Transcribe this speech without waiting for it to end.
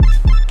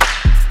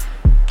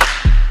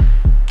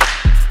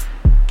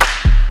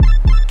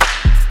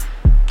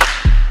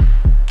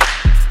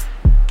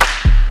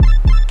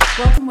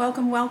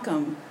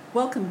welcome.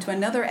 Welcome to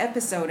another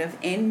episode of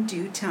In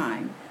Due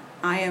Time.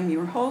 I am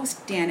your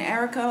host, Dan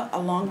Erica,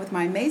 along with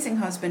my amazing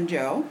husband,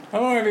 Joe.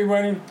 Hello,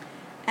 everybody.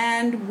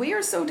 And we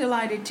are so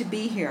delighted to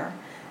be here.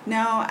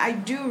 Now, I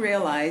do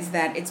realize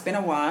that it's been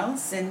a while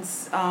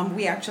since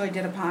we actually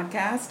did a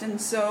podcast, and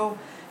so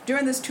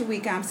during this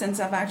 2-week absence,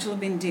 I've actually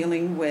been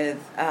dealing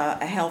with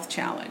a health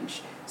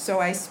challenge. So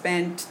I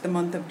spent the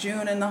month of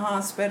June in the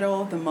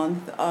hospital, the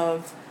month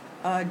of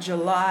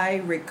July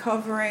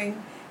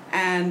recovering,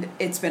 and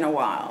it's been a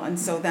while. And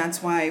so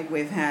that's why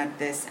we've had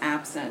this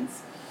absence.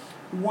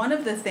 One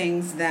of the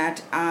things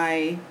that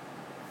I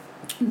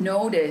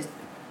noticed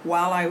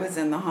while I was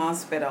in the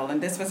hospital, and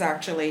this was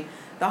actually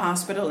the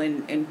hospital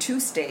in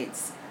 2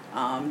 states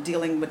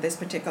dealing with this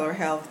particular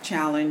health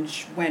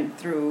challenge, went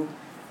through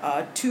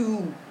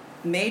 2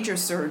 major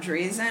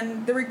surgeries,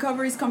 and the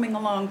recovery is coming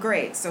along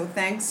great. So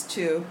thanks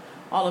to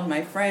all of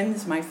my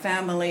friends, my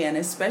family, and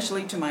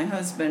especially to my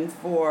husband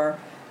for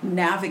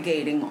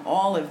navigating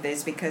all of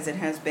this, because it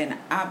has been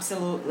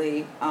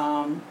absolutely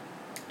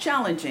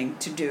challenging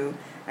to do,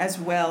 as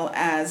well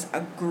as a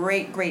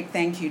great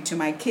thank you to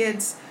my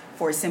kids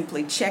for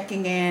simply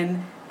checking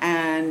in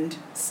and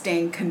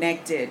staying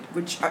connected,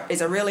 which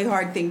is a really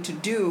hard thing to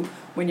do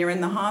when you're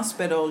in the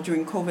hospital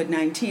during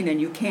COVID-19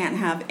 and you can't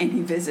have any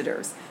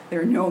visitors.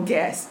 There are no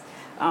guests,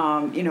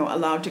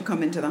 allowed to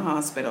come into the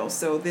hospital.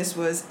 So this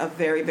was a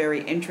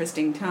very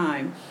interesting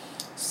time.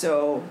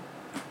 So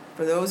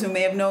for those who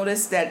may have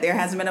noticed that there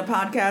hasn't been a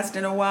podcast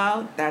in a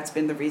while, that's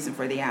been the reason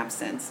for the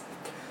absence.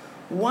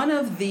 One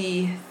of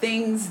the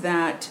things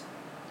that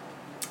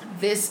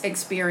this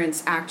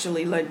experience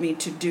actually led me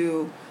to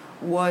do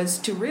was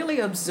to really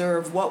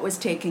observe what was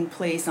taking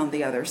place on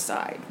the other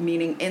side,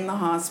 meaning in the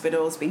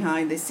hospitals,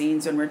 behind the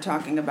scenes, when we're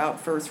talking about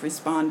first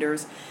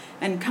responders,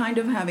 and kind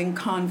of having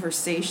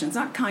conversations,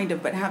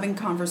 having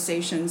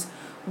conversations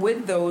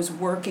with those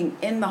working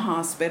in the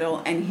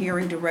hospital and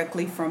hearing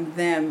directly from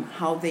them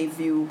how they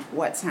view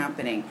what's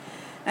happening.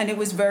 And it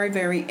was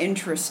very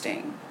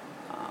interesting.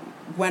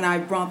 When I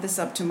brought this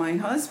up to my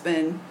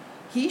husband,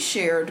 he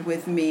shared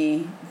with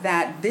me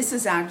that this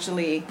is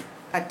actually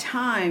a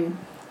time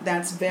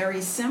that's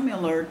very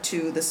similar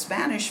to the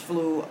Spanish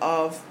flu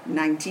of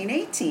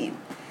 1918.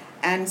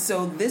 And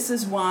so this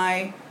is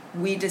why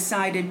we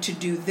decided to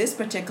do this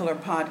particular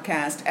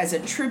podcast as a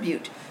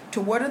tribute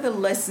to what are the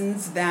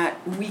lessons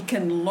that we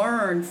can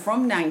learn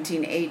from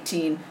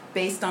 1918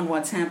 based on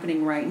what's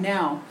happening right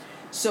now.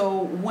 So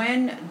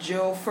when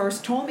Joe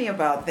first told me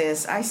about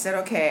this, I said,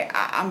 okay,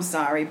 I'm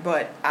sorry,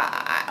 but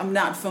I'm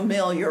not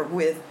familiar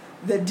with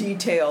the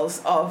details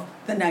of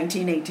the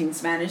 1918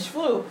 Spanish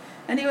flu.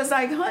 And he was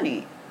like,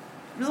 honey,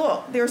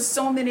 look, there's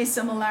so many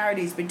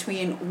similarities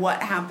between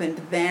what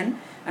happened then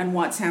and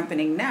what's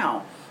happening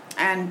now.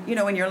 And,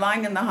 when you're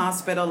lying in the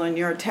hospital and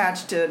you're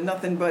attached to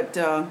nothing but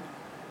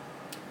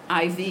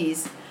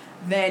IVs,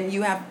 then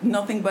you have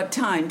nothing but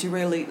time to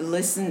really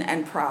listen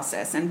and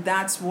process. And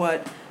that's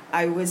what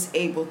I was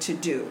able to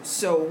do.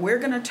 So we're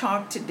going to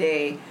talk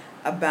today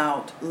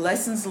about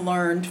lessons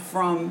learned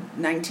from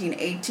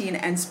 1918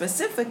 and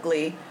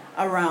specifically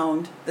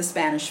around the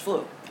Spanish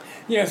flu.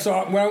 Yeah, so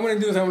what I want to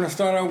do is I want to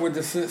start out with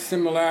the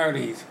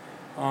similarities.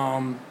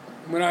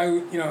 When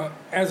I,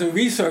 as a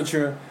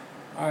researcher,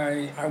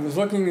 I was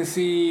looking to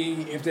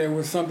see if there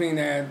was something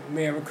that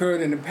may have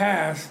occurred in the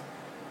past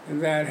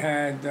that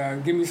had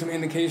given me some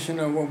indication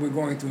of what we're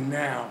going through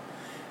now.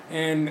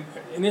 And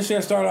initially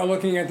I started out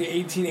looking at the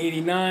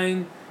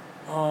 1889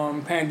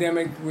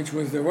 pandemic, which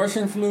was the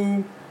Russian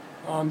flu.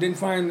 Didn't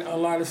find a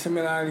lot of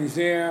similarities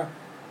there.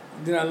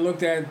 Then I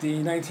looked at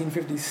the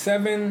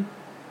 1957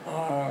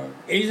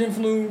 Asian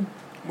flu,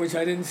 which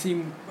I didn't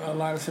see a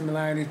lot of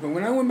similarities. But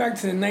when I went back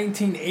to the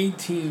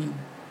 1918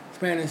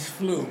 Spanish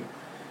flu,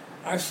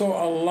 I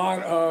saw a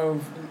lot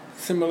of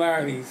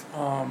similarities.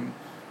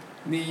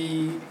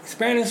 The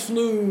Spanish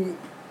flu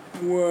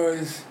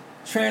was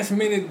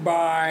transmitted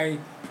by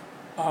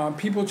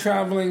people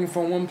traveling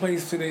from one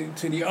place to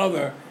the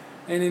other,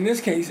 and in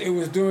this case, it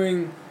was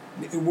during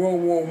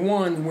World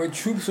War I, where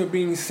troops were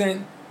being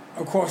sent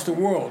across the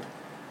world.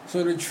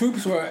 So the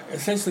troops were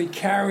essentially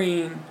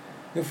carrying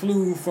the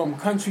flu from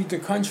country to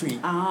country.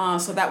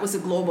 So that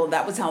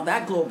was how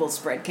that global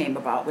spread came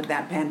about with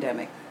that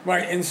pandemic.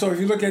 Right, and so if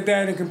you look at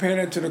that and compare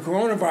that to the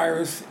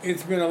coronavirus,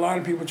 it's been a lot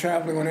of people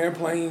traveling on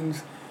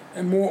airplanes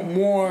and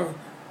more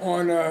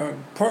on a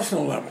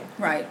personal level.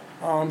 Right.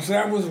 So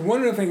that was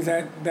one of the things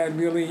that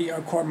really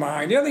caught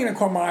my eye. The other thing that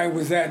caught my eye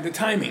was that the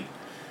timing.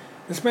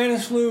 The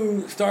Spanish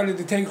flu started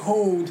to take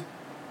hold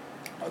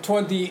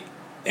toward the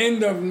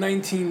end of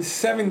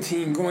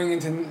 1917, going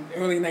into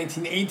early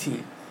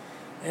 1918.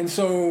 And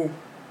so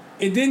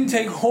it didn't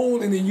take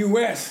hold in the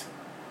U.S.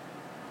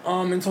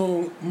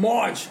 Until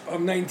March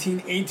of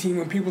 1918,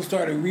 when people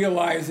started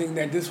realizing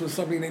that this was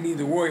something they needed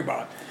to worry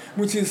about,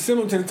 which is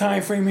similar to the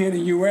time frame here in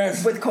the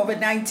U.S. with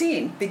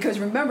COVID-19. Because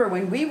remember,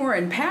 when we were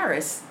in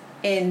Paris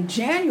in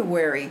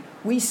January,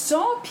 we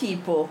saw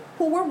people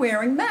who were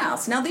wearing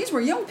masks. Now, these were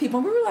young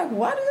people. We were like,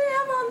 why do they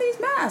have on these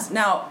masks?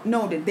 Now,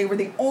 noted, they were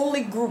the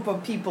only group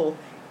of people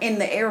in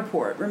the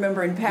airport,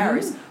 remember in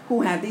Paris,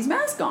 who had these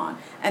masks on.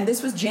 And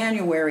this was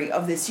January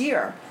of this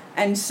year.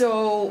 And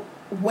so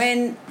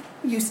when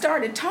you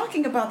started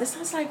talking about this, I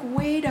was like,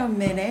 wait a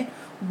minute,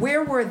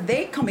 where were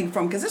they coming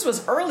from? Because this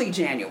was early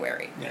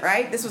January,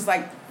 right? This was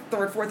like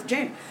 3rd, 4th of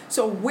January.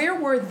 So where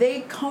were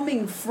they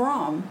coming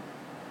from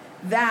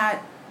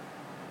that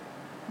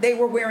they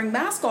were wearing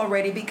masks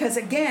already? Because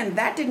again,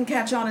 that didn't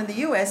catch on in the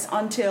U.S.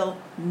 until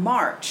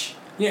March.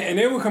 Yeah, and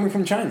they were coming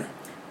from China.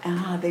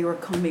 They were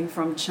coming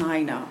from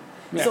China.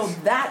 Yes. So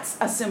that's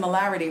a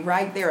similarity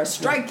right there, a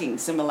striking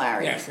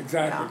similarity. Yes,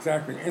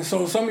 exactly. And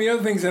so some of the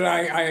other things that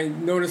I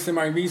noticed in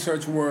my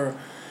research were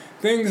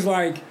things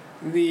like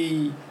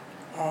there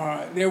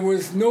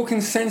was no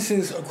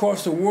consensus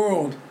across the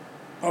world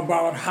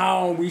about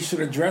how we should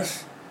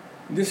address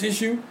this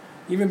issue.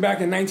 Even back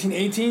in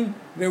 1918,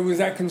 there was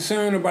that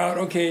concern about,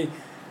 okay,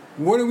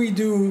 what do we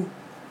do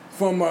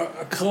from a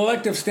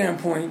collective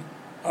standpoint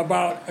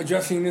about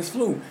addressing this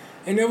flu?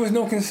 And there was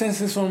no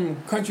consensus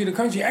from country to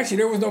country. Actually,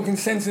 there was no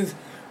consensus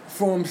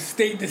from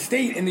state to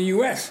state in the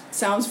U.S.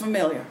 Sounds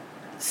familiar.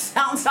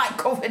 Sounds like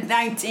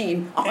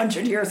COVID-19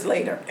 100 years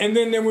later. And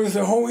then there was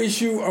the whole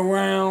issue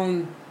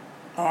around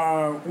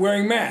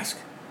wearing masks.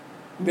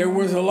 There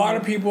was a lot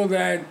of people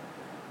that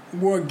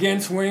were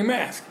against wearing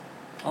masks.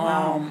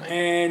 Wow.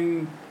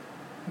 And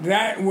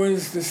that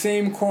was the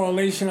same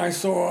correlation I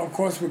saw, of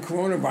course, with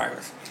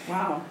coronavirus.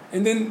 Wow.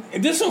 And then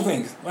additional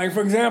things, like,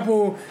 for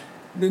example,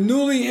 the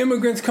newly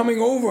immigrants coming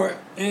over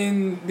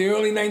in the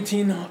early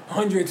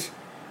 1900s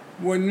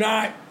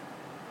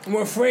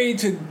were afraid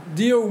to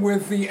deal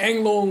with the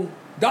Anglo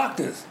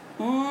doctors.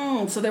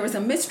 So there was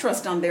a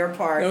mistrust on their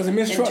part. There was a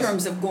mistrust in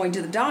terms of going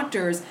to the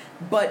doctors.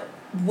 But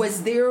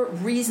was there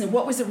reason?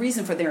 What was the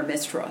reason for their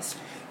mistrust?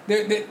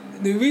 The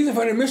reason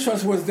for their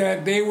mistrust was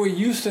that they were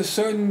used to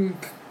certain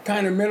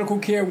kind of medical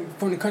care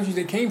from the countries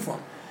they came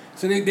from,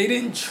 so they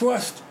didn't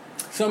trust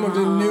some of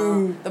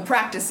the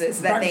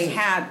practices that they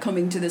had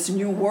coming to this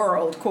new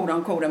world, quote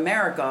unquote,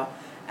 America,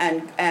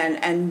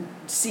 and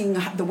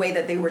seeing the way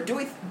that they were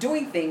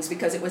doing things,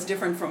 because it was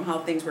different from how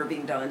things were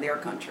being done in their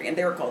country and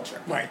their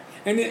culture. Right,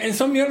 and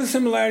some of the other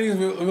similarities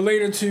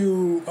related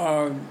to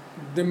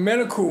the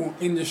medical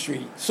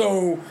industry.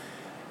 So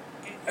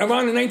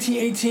around the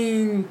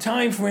 1918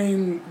 time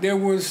frame, there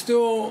were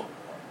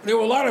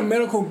a lot of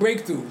medical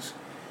breakthroughs.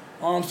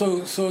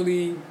 So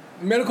the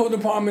medical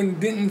department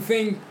didn't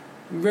think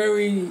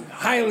very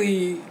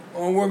highly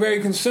or were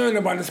very concerned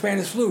about the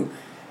Spanish flu.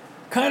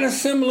 Kind of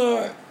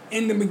similar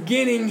in the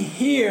beginning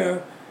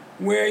here,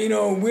 where,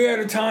 we're at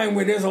a time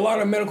where there's a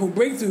lot of medical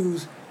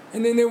breakthroughs,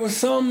 and then there was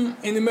some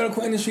in the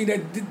medical industry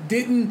that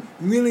didn't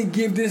really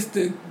give this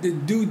the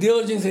due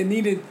diligence it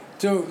needed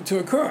to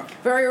occur.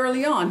 Very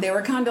early on, they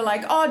were kind of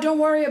like, oh, don't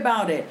worry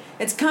about it.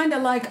 It's kind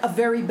of like a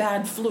very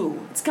bad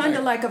flu. It's kind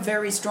of like a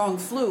very strong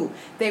flu.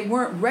 They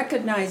weren't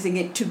recognizing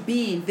it to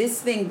be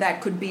this thing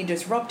that could be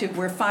disruptive,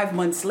 where 5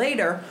 months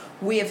later,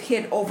 we have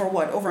hit over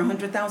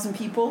 100,000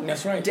 people?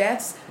 That's right.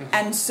 Deaths. Mm-hmm.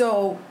 And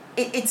so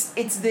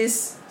it's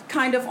this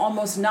kind of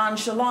almost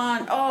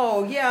nonchalant,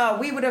 oh, yeah,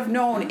 we would have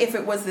known if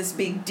it was this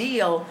big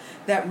deal,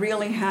 that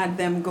really had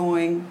them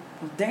going,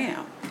 well,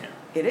 damn. Yeah.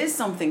 It is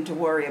something to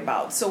worry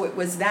about. So it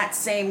was that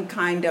same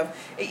kind of,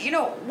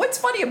 what's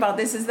funny about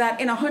this is that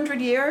in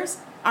 100 years,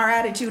 our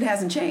attitude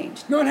hasn't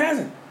changed. No, it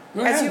hasn't.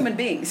 As human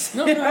beings.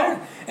 No, it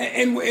hasn't.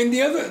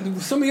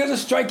 And some of the other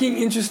striking,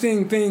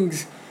 interesting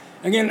things,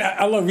 again,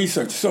 I love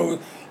research.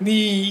 So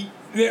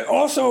there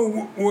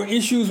also were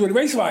issues with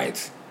race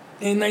riots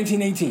in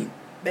 1918.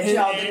 Bet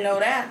y'all didn't know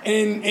that.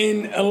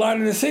 In a lot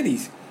of the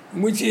cities,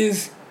 which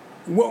is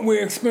what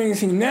we're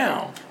experiencing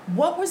now.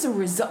 What was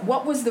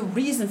the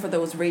reason for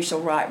those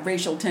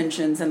racial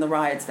tensions and the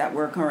riots that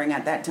were occurring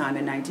at that time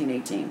in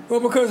 1918? Well,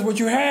 because what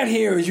you had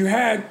here is you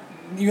had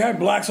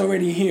blacks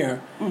already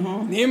here.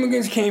 Mm-hmm. The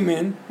immigrants came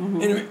in,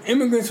 and the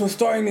immigrants were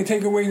starting to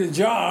take away the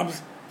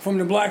jobs from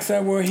the blacks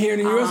that were here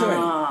in the U.S.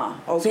 already.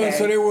 Okay.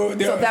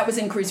 So that was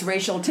increased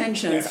racial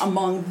tensions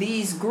among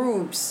these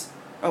groups.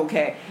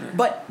 Okay. Right.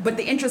 But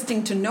the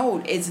interesting to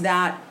note is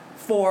that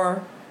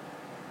for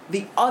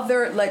the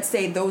other, let's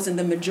say those in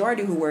the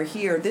majority who were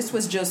here, this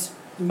was just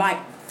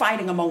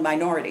fighting among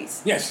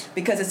minorities. Yes.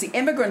 Because it's the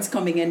immigrants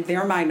coming in,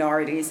 they're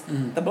minorities.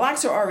 Mm-hmm. The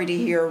blacks are already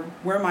here,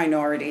 we're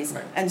minorities.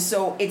 Right. And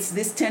so it's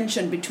this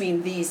tension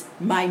between these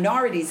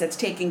minorities that's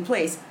taking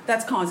place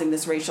that's causing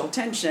this racial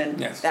tension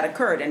that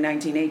occurred in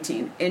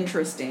 1918.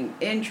 Interesting.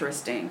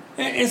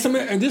 And some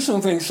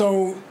additional things.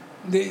 So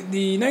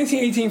the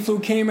 1918 flu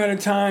came at a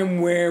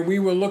time where we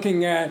were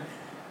looking at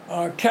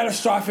a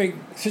catastrophic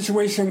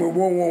situation with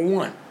World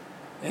War I.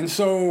 And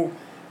so,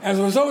 as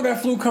a result of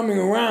that flu coming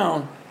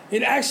around,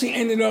 it actually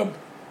ended up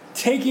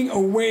taking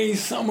away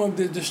some of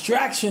the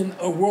distraction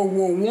of World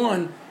War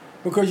I,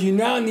 because you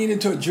now needed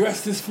to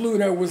address this flu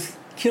that was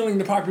killing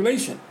the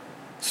population.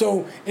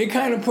 So it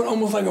kind of put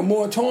almost like a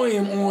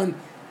moratorium on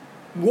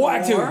war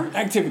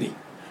activity.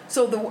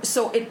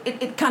 So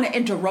it kind of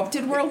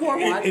interrupted World War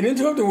I? It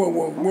interrupted World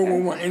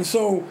War I. And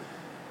so,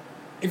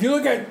 if you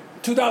look at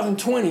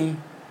 2020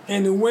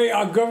 and the way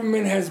our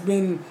government has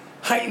been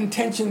heightened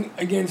tension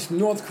against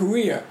North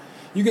Korea.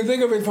 You can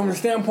think of it from the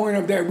standpoint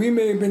of that we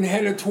may have been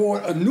headed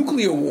toward a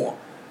nuclear war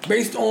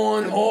based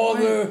on all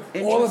the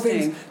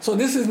things. So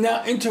this is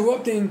now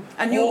interrupting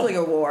a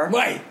nuclear war,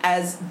 right?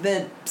 As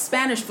the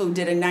Spanish flu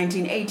did in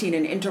 1918,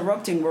 and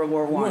interrupting World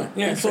War I. Right.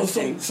 Yeah. So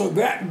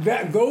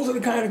that those are the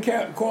kind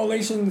of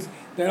correlations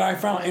that I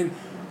found, and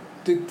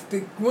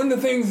one of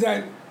the things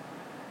that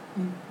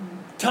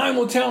time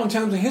will tell in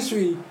terms of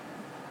history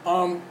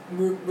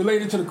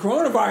related to the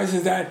coronavirus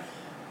is that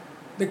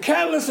the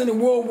catalyst in the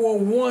World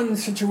War I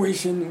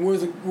situation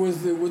was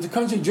the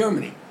country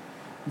Germany.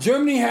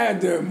 Germany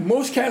had the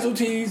most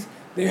casualties.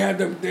 They had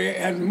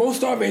the most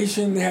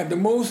starvation. They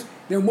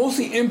were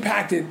mostly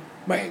impacted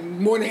by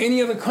more than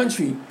any other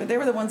country. But they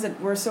were the ones that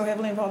were so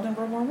heavily involved in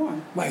World War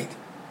I. Right.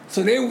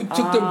 So they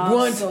took the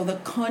brunt. So the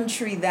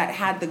country that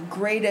had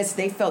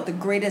they felt the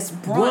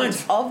greatest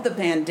brunt of the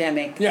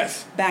pandemic.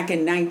 Yes. Back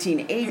in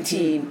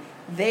 1918,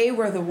 they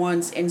were the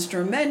ones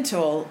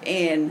instrumental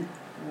in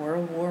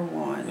World War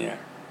I. Yeah.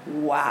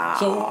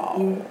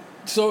 Wow.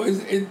 So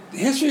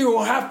history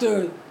will have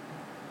to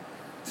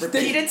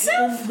repeat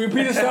itself,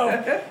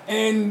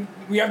 and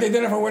we have to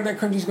identify what that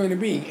country is going to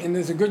be. And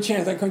there's a good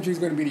chance that country is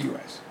going to be the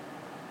U.S.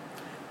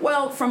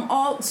 Well,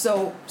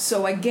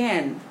 so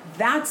again,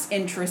 that's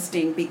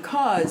interesting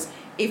because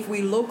if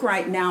we look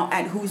right now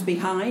at who's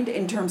behind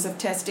in terms of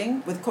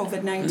testing with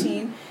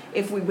COVID-19,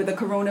 with the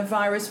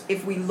coronavirus,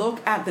 if we look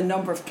at the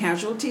number of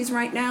casualties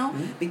right now,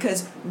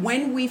 because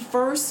when we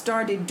first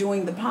started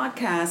doing the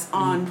podcast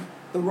on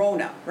the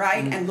Rona,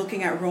 right, and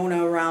looking at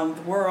Rona around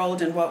the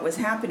world and what was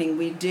happening,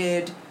 we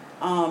did,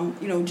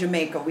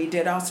 Jamaica, we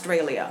did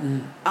Australia,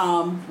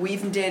 we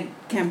even did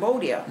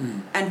Cambodia,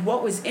 and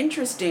what was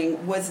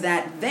interesting was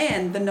that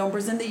then the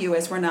numbers in the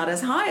U.S. were not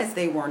as high as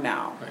they were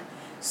now. Right.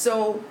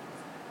 So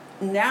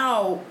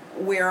now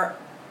we're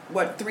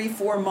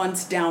 3-4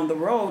 months down the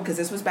road, because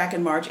this was back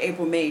in March,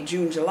 April, May,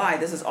 June, July.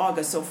 This is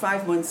August. So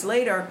 5 months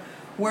later,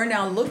 we're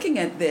now looking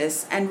at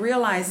this and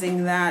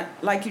realizing that,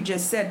 like you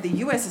just said, the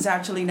U.S. is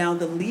actually now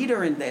the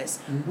leader in this.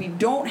 We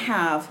don't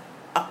have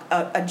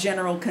a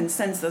general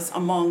consensus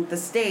among the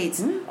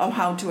states of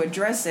how to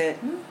address it.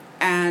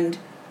 And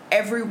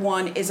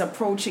everyone is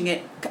approaching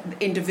it,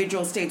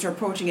 individual states are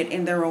approaching it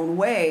in their own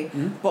way.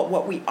 But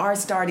what we are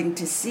starting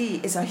to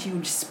see is a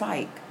huge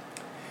spike.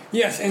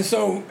 Yes, and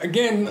so,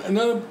 again,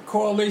 another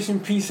correlation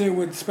piece here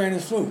with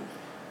Spanish flu.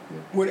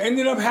 What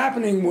ended up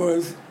happening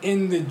was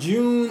in the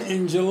June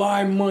and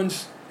July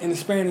months in the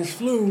Spanish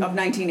flu of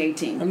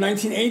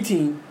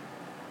 1918,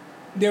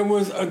 there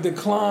was a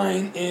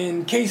decline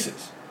in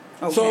cases.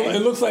 Okay. So it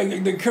looks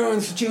like the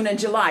occurrence... June and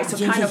July, so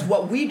kind of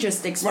what we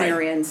just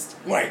experienced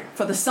right.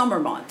 For the summer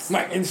months.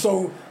 Right, and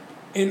so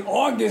in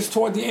August,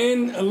 toward the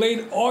end,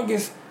 late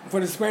August for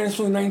the Spanish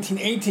flu in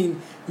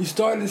 1918, you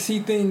started to see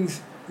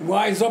things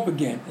rise up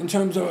again in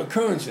terms of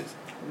occurrences.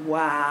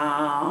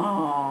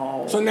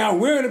 Wow. So now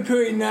we're in a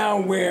period now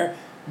where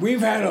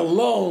we've had a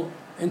lull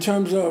in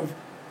terms of,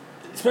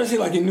 especially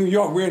like in New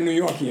York, we're in New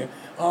York here,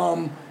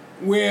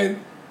 where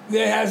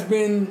there has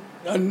been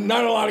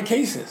not a lot of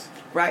cases.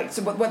 Right,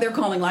 so what they're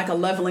calling like a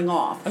leveling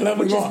off,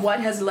 which is what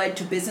has led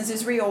to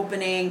businesses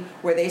reopening,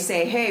 where they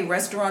say, hey,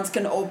 restaurants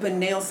can open,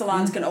 nail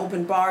salons can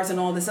open, bars and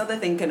all this other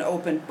thing can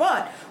open.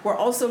 But we're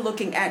also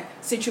looking at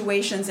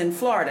situations in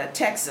Florida,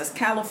 Texas,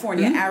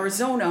 California,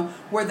 Arizona,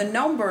 where the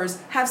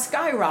numbers have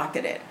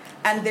skyrocketed.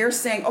 And they're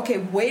saying, okay,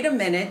 wait a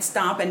minute,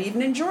 stop. And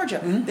even in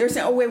Georgia, they're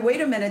saying, oh,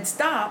 wait a minute,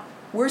 stop.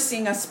 We're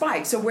seeing a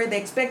spike. So where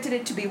they expected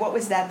it to be, what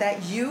was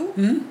that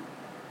U?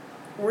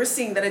 We're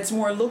seeing that it's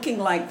more looking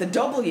like the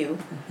W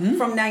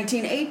from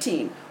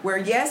 1918, where,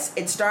 yes,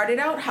 it started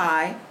out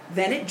high,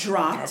 then it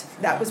dropped.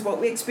 That was what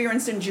we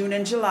experienced in June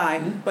and July.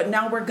 But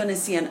now we're going to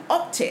see an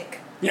uptick.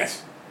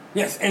 Yes.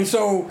 And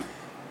so,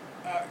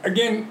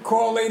 again,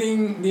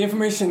 correlating the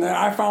information that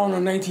I found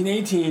on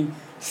 1918,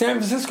 San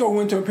Francisco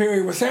went to a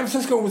period where San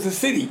Francisco was a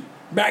city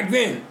back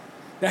then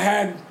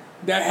that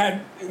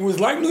it was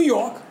like New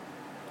York,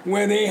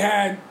 where they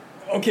had,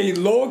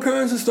 low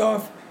occurrence of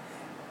stuff.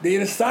 They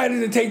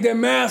decided to take their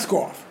mask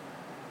off.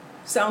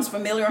 Sounds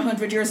familiar.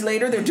 100 years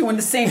later, they're doing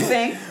the same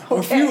thing.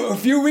 Okay. A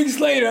few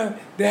weeks later,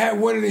 they had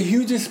one of the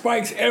hugest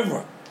spikes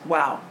ever.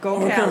 Wow,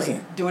 go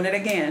Cali, doing it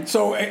again.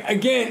 So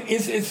again,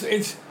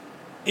 it's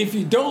if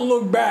you don't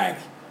look back,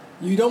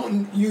 you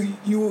don't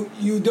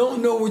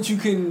know what you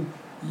can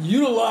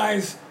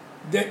utilize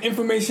that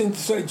information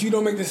so that you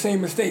don't make the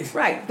same mistakes.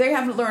 Right. They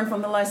haven't learned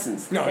from the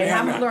lessons. No, they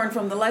haven't not. learned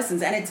from the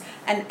lessons.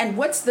 And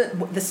what's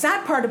the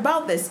sad part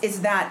about this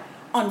is that,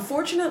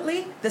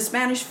 unfortunately, the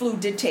Spanish flu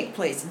did take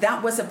place.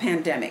 That was a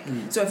pandemic.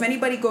 So if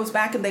anybody goes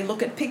back and they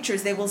look at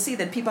pictures, they will see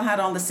that people had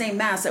on the same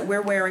mask that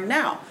we're wearing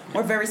now,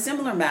 or very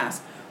similar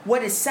masks.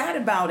 What is sad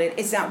about it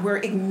is that we're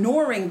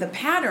ignoring the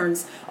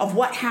patterns of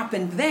what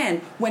happened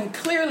then, when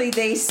clearly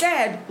they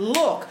said,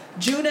 look,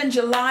 June and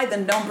July, the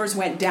numbers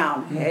went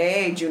down.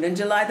 Hey, June and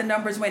July, the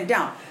numbers went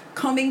down.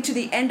 Coming to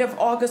the end of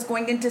August,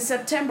 going into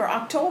September,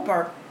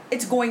 October,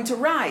 it's going to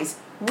rise.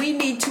 We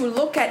need to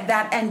look at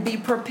that and be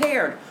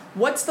prepared.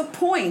 What's the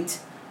point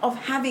of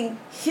having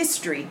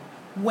history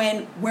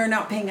when we're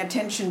not paying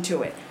attention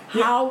to it?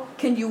 How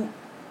can you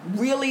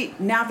really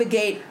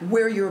navigate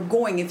where you're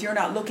going if you're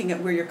not looking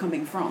at where you're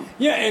coming from?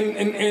 Yeah, and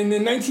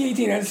in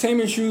 1918, they had the same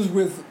issues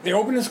with, they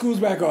opened the schools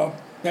back up.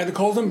 They had to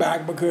close them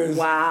back because of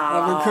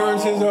the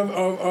occurrences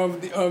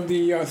of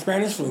the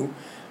Spanish flu.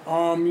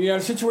 You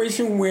had a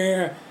situation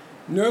where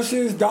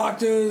nurses,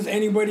 doctors,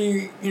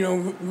 anybody,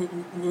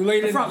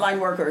 related... The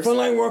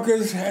frontline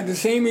workers had the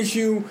same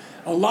issue.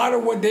 A lot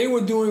of what they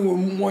were doing were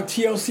more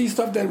TLC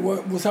stuff that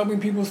was helping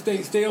people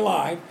stay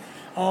alive.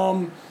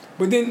 But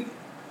then,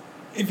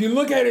 if you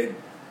look at it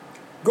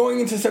going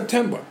into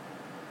September,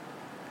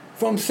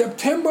 from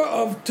September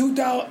of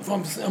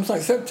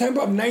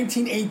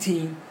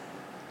 1918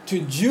 to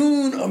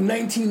June of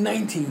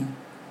 1919,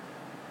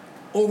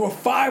 over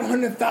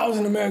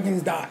 500,000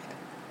 Americans died.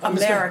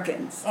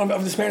 Americans.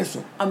 Of the Spanish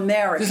flu.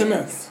 Americans. Just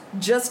Americans.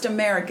 Just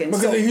Americans.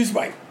 Because of the huge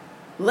spike.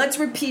 Let's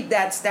repeat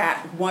that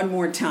stat one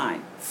more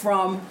time.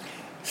 From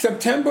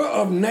September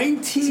of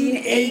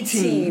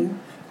 1918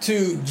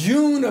 to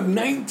June of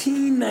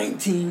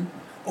 1919,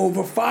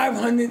 over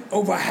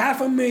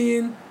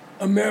 500,000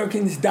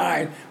 Americans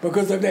died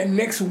because of that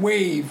next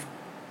wave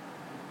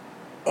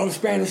of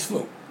Spanish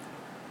flu.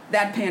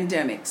 That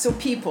pandemic. So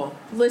people,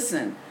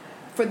 listen.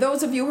 For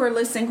those of you who are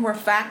listening who are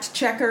fact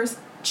checkers,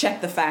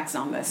 check the facts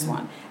on this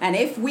one. And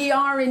if we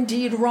are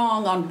indeed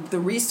wrong on the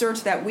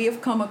research that we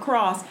have come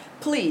across,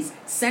 please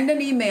send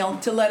an email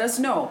to let us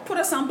know. Put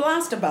us on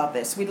blast about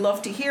this. We'd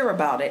love to hear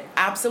about it.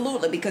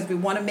 Absolutely, because we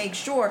want to make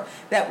sure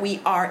that we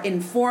are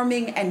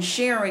informing and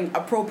sharing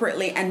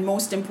appropriately and,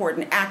 most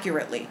important,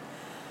 accurately.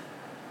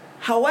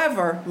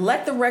 However,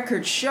 let the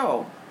record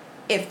show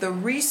if the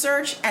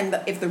research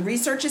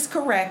is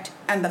correct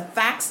and the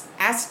facts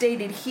as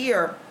stated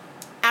here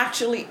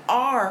actually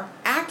are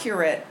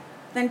accurate,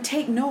 then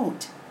take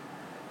note.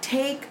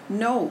 Take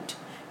note,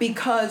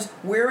 because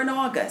we're in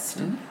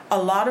August. A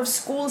lot of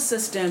school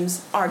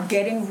systems are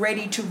getting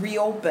ready to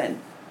reopen.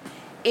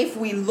 If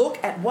we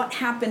look at what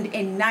happened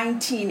in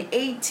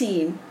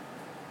 1918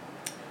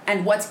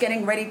 and what's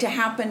getting ready to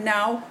happen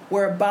now,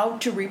 we're about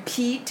to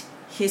repeat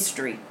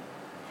history.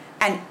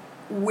 And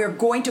we're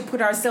going to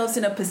put ourselves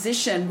in a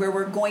position where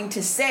we're going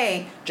to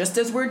say, just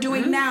as we're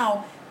doing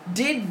now,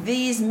 did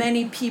these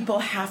many people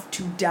have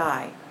to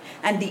die?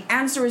 And the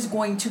answer is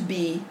going to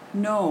be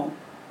no.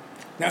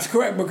 That's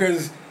correct,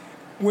 because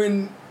back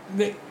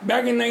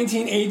in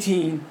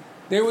 1918,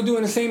 they were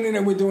doing the same thing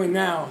that we're doing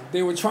now.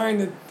 They were trying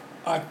to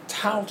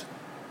tout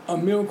a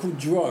miracle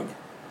drug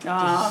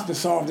to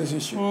solve this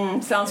issue.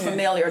 Sounds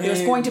familiar.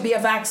 There's going to be a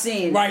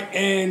vaccine. Right,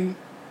 and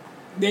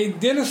they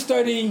did a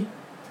study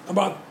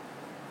about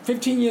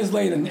 15 years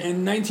later,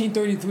 in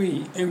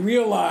 1933, and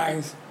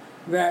realized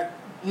that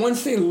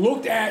once they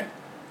looked at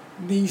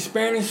the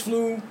Spanish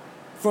flu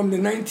from the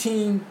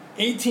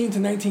 1918 to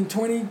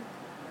 1920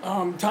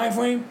 time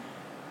frame,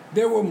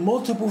 there were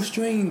multiple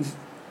strains.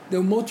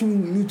 There were multiple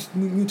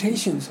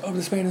mutations of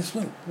the Spanish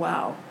flu.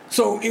 Wow.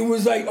 So it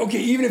was like, okay,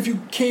 even if you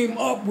came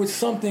up with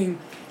something...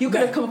 You could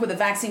have come up with a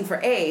vaccine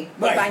for A,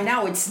 but by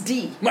now it's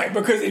D. Right,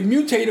 because it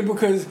mutated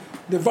because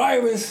the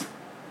virus,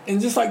 and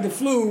just like the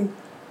flu,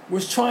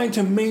 was trying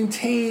to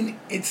maintain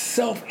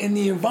itself in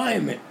the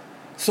environment.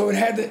 So it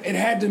had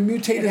to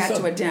mutate itself. It had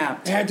to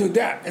adapt. It had to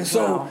adapt. And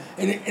so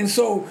and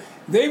so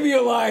they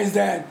realized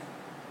that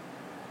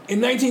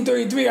in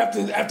 1933,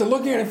 after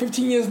looking at it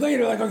 15 years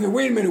later, like, okay,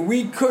 wait a minute,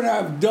 we could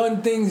have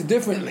done things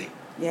differently.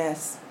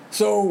 Yes.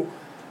 So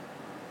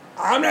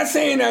I'm not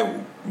saying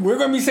that we're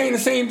going to be saying the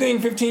same thing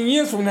 15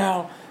 years from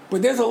now,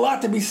 but there's a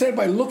lot to be said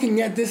by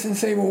looking at this and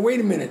saying, well, wait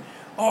a minute,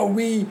 are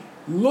we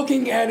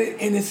looking at it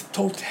in its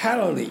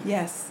totality?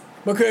 Yes.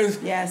 Because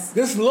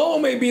this lull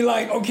may be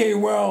like, okay,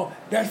 well,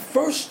 that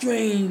first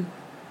strain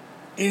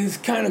is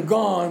kind of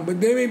gone, but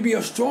there may be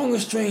a stronger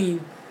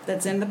strain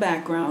that's in the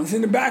background. It's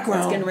in the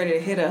background. It's getting ready to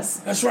hit us.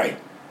 That's right.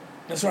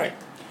 That's right.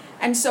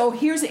 And so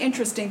here's the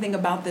interesting thing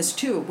about this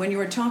too. When you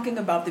were talking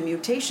about the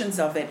mutations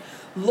of it,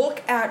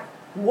 look at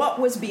what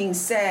was being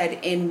said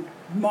in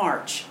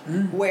March,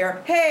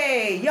 where,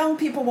 hey, young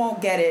people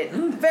won't get it.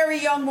 The very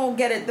young won't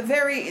get it.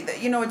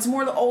 It's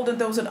more the older,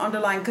 those with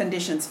underlying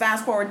conditions.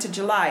 Fast forward to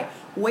July.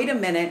 Wait a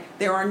minute,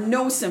 there are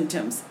no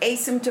symptoms,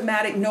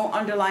 asymptomatic, no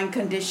underlying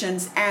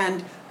conditions,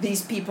 and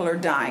these people are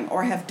dying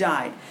or have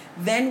died.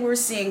 Then we're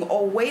seeing,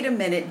 oh, wait a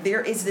minute,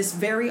 there is this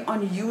very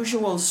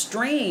unusual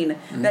strain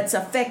that's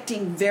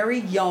affecting very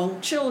young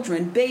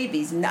children,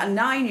 babies,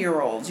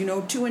 9-year-olds,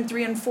 2 and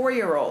 3 and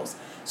 4-year-olds.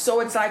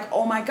 So it's like,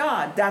 oh my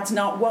God, that's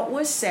not what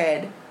was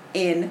said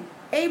in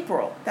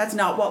April. That's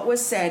not what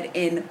was said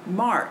in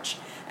March.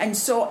 And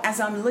so as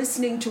I'm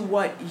listening to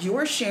what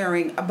you're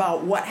sharing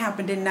about what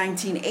happened in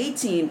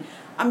 1918,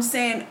 I'm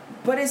saying,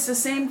 but it's the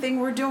same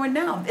thing we're doing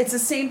now. It's the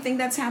same thing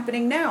that's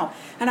happening now.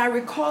 And I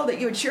recall that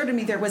you had shared to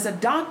me there was a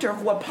doctor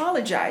who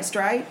apologized,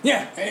 right?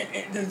 Yeah,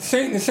 the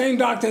same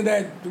doctor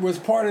that was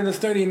part of the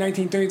study in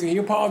 1933, he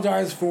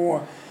apologized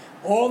for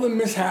all the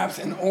mishaps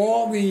and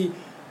all the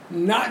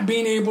not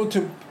being able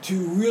to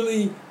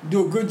really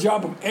do a good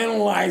job of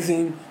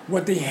analyzing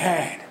what they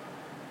had.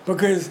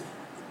 Because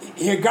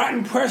he had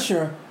gotten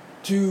pressure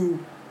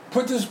to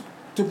put this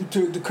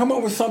to come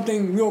up with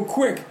something real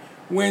quick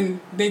when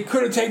they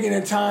could have taken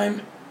their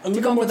time. To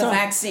come up with a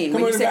vaccine.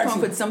 When you say come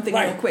up with something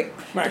real quick,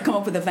 to come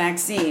up with a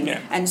vaccine. Yeah.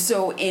 And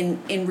so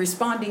in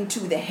responding to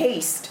the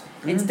haste,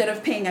 instead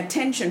of paying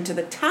attention to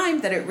the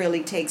time that it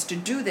really takes to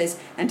do this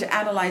and to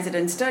analyze it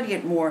and study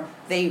it more,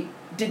 they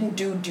didn't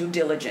do due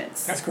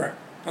diligence. That's correct.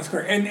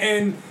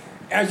 And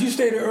as you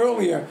stated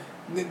earlier,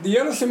 the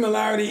other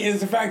similarity is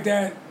the fact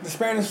that the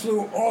Spanish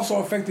flu also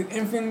affected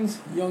infants,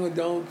 young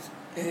adults,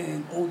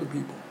 and older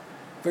people.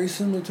 Very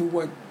similar to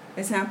what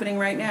is happening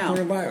right now.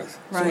 Coronavirus.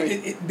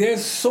 Right. So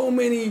there's so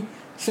many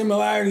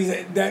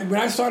similarities that when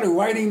I started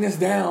writing this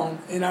down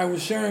and I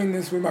was sharing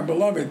this with my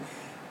beloved,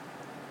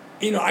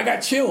 I got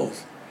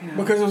chills. Yeah.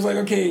 Because it was like,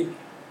 okay,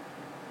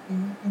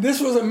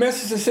 this was a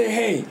message to say,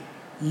 hey,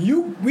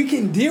 we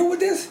can deal with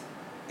this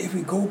if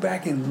we go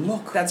back and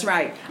look. That's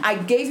right. I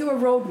gave you a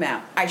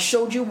roadmap. I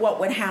showed you what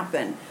would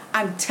happen.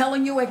 I'm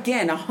telling you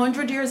again,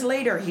 100 years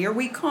later, here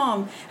we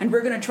come, and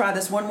we're going to try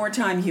this one more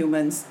time,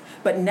 humans.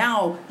 But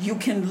now you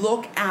can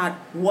look at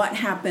what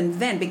happened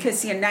then. Because,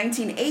 see, in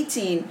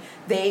 1918,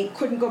 they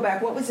couldn't go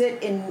back. What was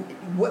it?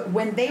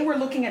 When they were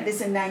looking at this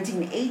in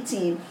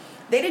 1918,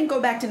 they didn't go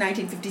back to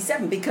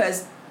 1957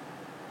 because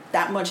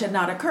that much had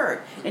not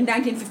occurred. In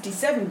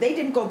 1957, they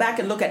didn't go back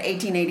and look at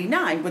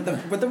 1889 with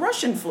the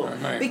Russian flu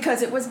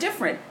because it was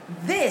different.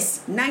 This,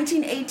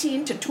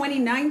 1918 to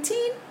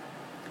 2019,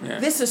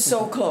 this is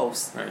so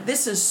close. Right.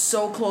 This is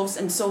so close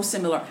and so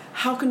similar.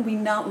 How can we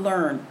not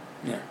learn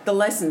the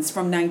lessons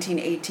from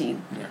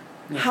 1918? Yeah.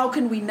 How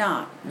can we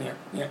not?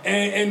 Yeah.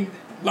 And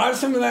a lot of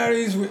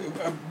similarities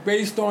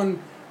based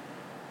on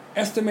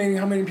estimating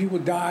how many people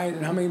died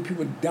and how many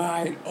people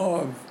died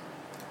of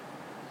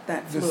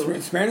that flu.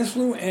 The Spanish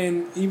flu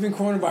and even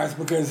coronavirus,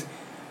 because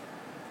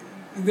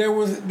there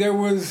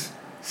was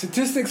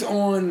statistics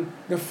on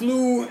the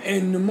flu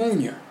and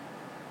pneumonia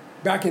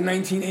back in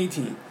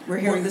 1918. We're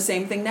hearing the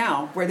same thing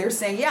now, where they're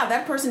saying,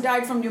 that person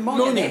died from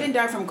pneumonia. They didn't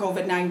die from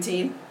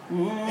COVID-19.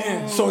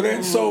 Yeah. So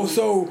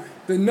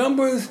the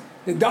numbers,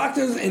 the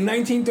doctors in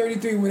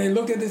 1933, when they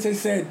looked at this, they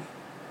said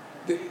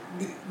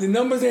the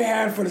numbers they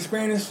had for the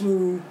Spanish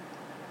flu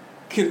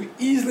could have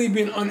easily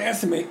been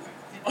underestimated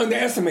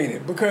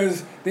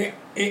because they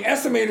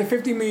estimated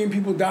 50 million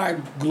people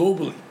died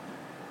globally.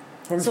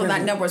 So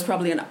that number is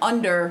probably an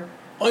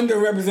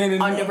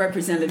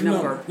underrepresented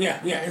number.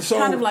 Yeah. And so,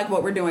 kind of like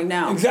what we're doing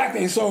now.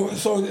 Exactly. And so we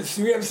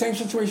have the same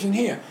situation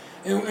here.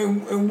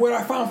 And what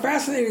I found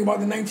fascinating about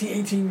the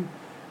 1918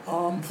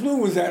 flu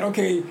was that,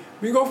 okay,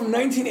 we go from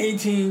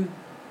 1918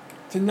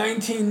 to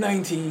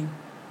 1919,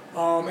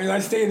 as I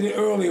stated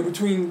earlier,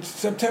 between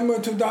September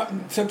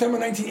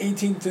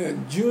 1918 to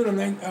June of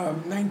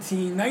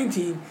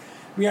 1919,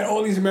 we had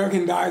all these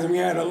American dies, and we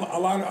had a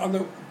lot of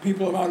other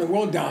people around the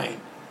world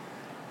dying.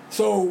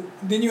 So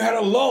then you had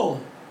a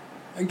lull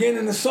again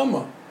in the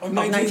summer of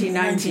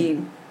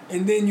 1919.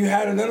 And then you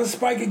had another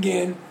spike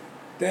again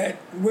that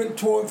went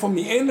from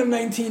the end of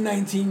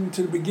 1919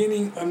 to the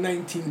beginning of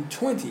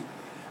 1920.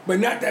 But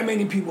not that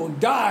many people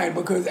died,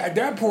 because at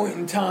that point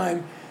in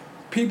time,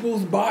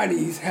 people's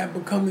bodies have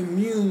become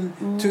immune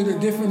to the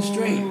different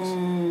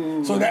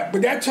strains.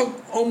 But that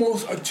took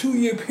almost a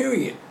 2-year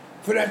period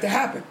for that to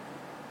happen.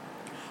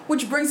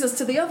 Which brings us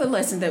to the other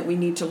lesson that we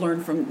need to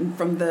learn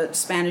from the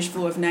Spanish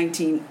flu of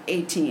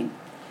 1918.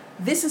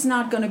 This is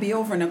not going to be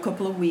over in a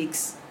couple of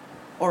weeks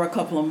or a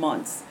couple of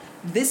months.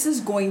 This is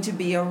going to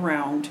be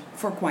around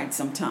for quite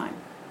some time.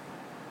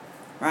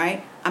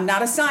 Right? I'm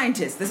not a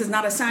scientist. This is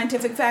not a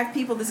scientific fact,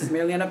 people. This is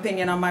merely an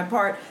opinion on my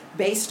part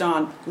based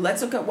on,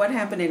 let's look at what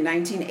happened in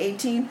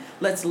 1918.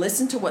 Let's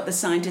listen to what the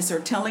scientists are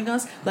telling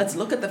us. Let's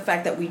look at the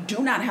fact that we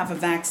do not have a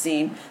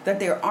vaccine, that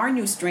there are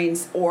new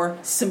strains or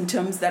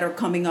symptoms that are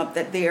coming up,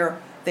 that they're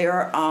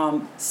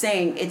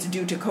saying it's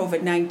due to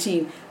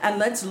COVID-19. And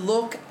let's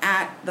look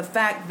at the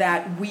fact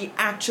that we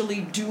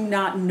actually do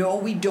not know.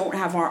 We don't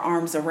have our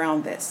arms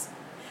around this.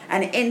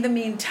 And in the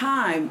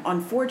meantime,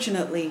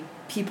 unfortunately,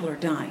 people are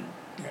dying.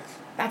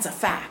 That's a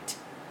fact.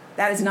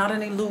 That is not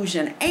an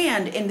illusion.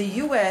 And in the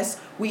U.S.,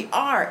 we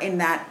are in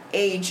that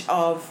age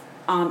of,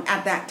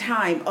 at that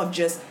time of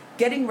just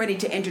getting ready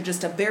to enter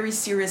just a very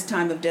serious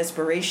time of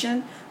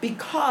desperation,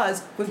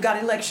 because we've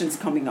got elections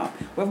coming up.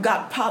 We've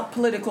got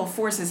political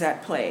forces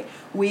at play.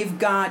 We've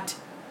got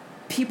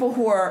people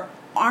who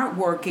aren't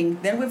working.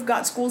 Then we've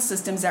got school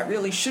systems that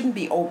really shouldn't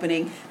be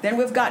opening. Then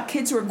we've got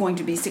kids who are going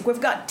to be sick. We've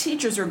got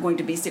teachers who are going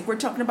to be sick. We're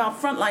talking about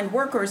frontline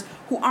workers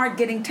who aren't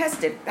getting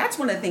tested. That's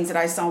one of the things that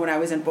I saw when I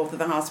was in both of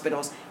the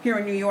hospitals here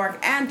in New York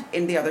and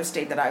in the other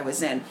state that I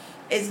was in,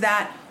 is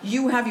that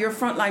you have your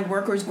frontline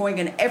workers going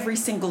in every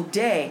single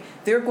day.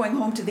 They're going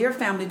home to their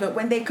family, but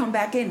when they come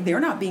back in, they're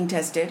not being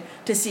tested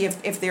to see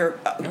if they're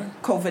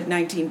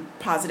COVID-19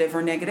 positive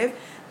or negative.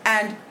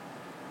 And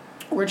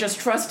we're just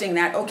trusting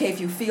that, okay, if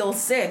you feel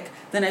sick,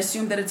 then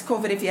assume that it's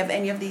COVID if you have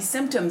any of these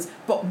symptoms.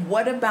 But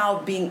what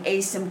about being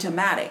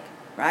asymptomatic,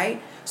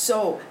 right?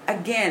 So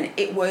again,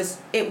 it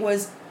was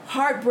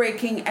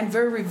heartbreaking and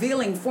very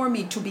revealing for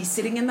me to be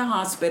sitting in the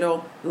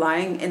hospital,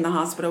 lying in the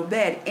hospital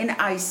bed in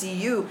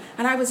ICU.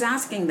 And I was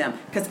asking them,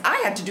 because I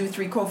had to do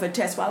 3 COVID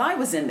tests while I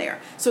was in there.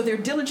 So they're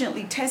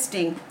diligently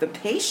testing the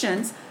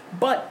patients,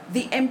 but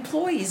the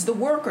employees, the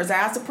workers. I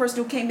asked the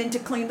person who came in to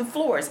clean the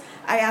floors.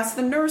 I asked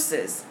the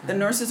nurses. The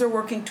nurses are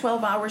working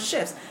 12-hour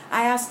shifts.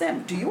 I asked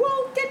them, do you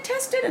all get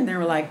tested? And they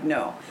were like,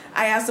 no.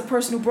 I asked the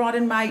person who brought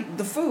in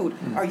the food,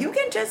 are you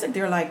getting tested?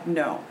 They're like,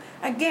 no.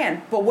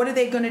 Again, but what are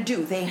they going to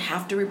do? They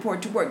have to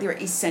report to work. They're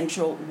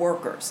essential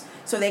workers.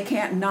 So they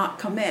can't not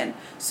come in.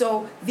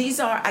 So these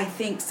are, I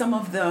think, some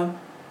of the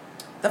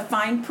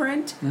fine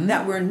print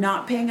that we're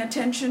not paying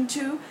attention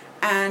to.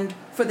 And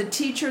for the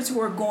teachers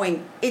who are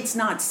going, it's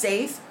not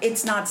safe,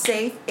 it's not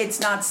safe, it's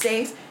not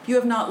safe, you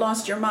have not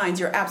lost your minds.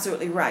 You're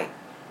absolutely right.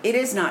 It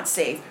is not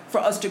safe for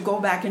us to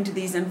go back into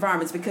these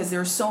environments because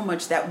there's so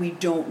much that we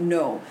don't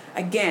know.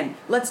 Again,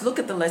 let's look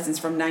at the lessons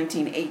from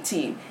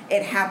 1918.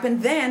 It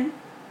happened then.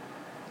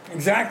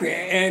 Exactly.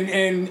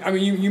 And I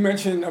mean, you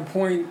mentioned a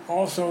point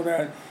also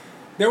that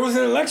there was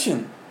an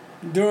election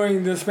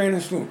during the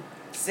Spanish flu.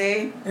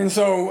 See? And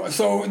so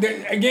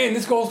again,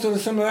 this goes to the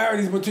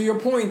similarities, but to your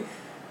point,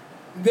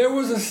 there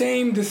was the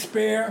same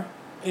despair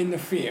and the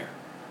fear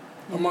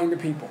among the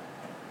people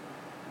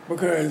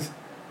because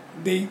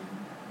they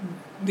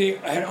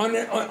had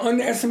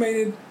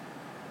underestimated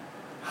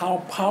how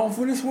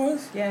powerful this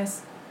was.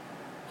 Yes.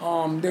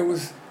 There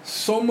was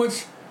so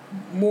much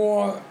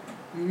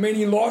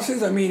many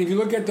losses. I mean, if you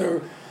look at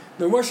the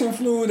Russian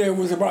flu, there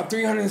was about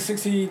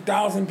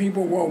 360,000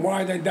 people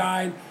worldwide that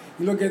died.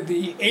 You look at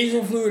the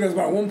Asian flu, there's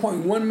about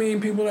 1.1 million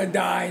people that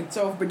died.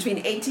 So between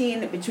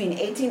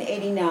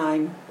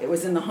 1889, it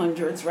was in the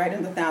hundreds, right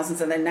in the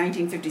thousands, and then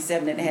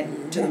 1957 it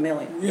had to the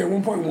million. Yeah,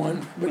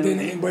 1.1. But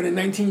in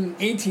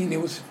 1918 it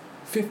was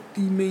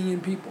 50 million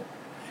people,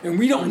 and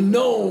we don't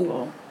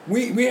know.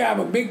 We have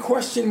a big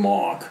question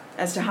mark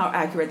as to how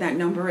accurate that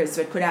number is.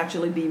 So it could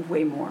actually be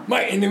way more.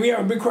 Right, and then we have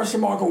a big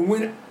question mark on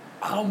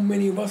how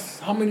many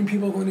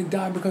people are going to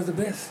die because of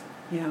this?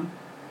 Yeah.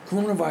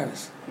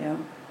 Coronavirus. Yeah.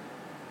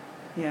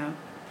 Yeah.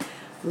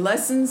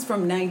 Lessons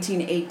from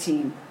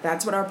 1918.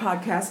 That's what our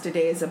podcast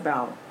today is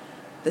about.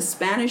 The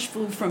Spanish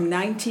flu from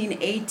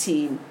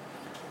 1918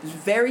 is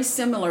very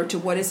similar to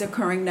what is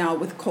occurring now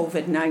with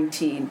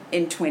COVID-19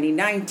 in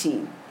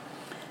 2019.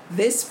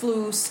 This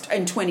flu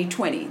in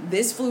 2020.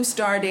 This flu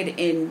started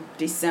in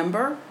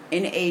December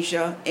in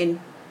Asia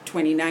in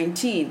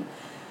 2019.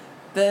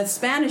 The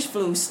Spanish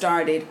flu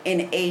started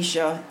in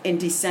Asia in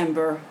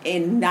December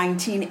in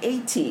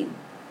 1918.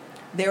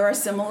 There are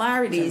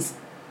similarities.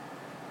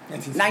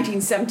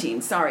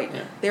 1917, sorry.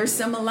 Yeah. There are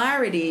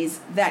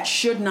similarities that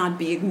should not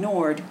be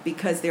ignored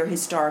because they're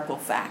historical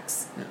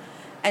facts. Yeah.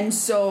 And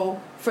so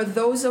for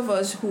those of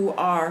us who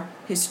are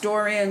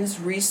historians,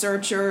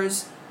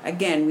 researchers,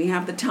 again, we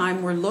have the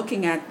time, we're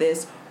looking at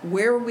this,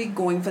 where are we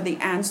going for the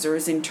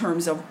answers in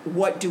terms of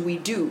what do we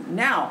do?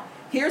 Now,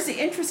 here's the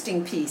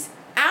interesting piece.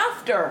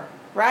 After,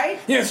 right?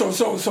 Yeah, so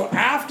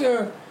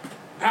after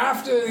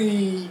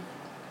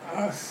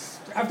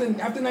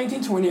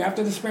 1920,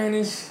 after the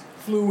Spanish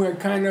flu had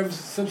kind of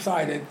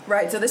subsided.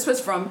 Right, so this was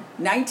from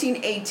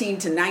 1918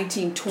 to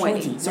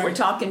 1920. So we're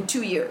talking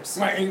 2 years.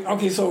 Right, and,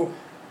 okay, so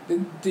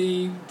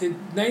the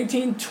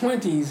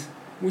 1920s,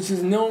 which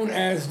is known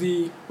as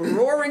the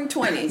Roaring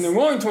 20s. The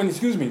Roaring 20s,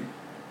 excuse me,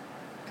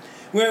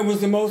 where it was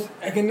the most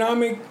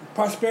economic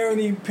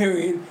prosperity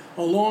period,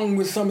 along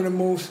with some of the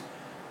most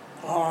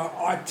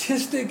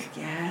artistic,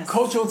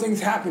 cultural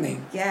things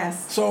happening.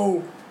 Yes.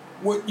 So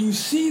what you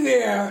see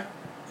there,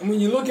 and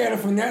when you look at it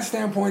from that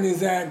standpoint,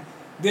 is that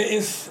there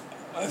is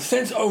a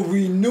sense of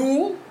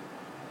renewal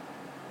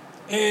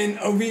and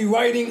a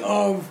rewriting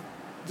of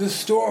the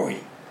story.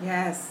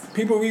 Yes.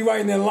 People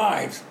rewriting their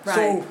lives. Right.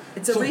 So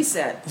it's a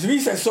reset. It's a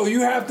reset. So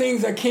you have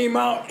things that came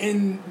out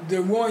in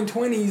the Roaring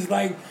 20s,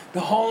 like the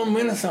Harlem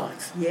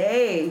Renaissance.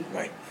 Yay.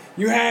 Right.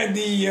 You had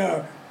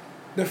the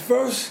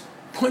first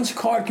punch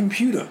card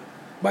computer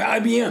by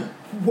IBM.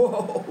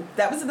 Whoa.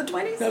 That was in the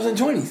 20s? That was in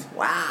the 20s.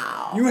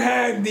 Wow. You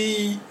had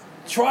the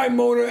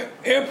tri-motor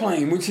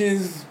airplane, which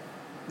is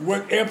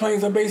what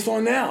airplanes are based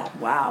on now.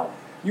 Wow.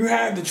 You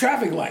had the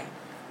traffic light.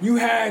 You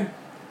had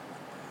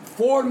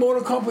Ford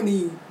Motor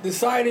Company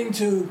deciding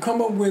to come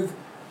up with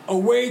a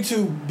way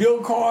to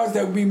build cars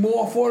that would be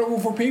more affordable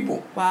for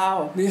people.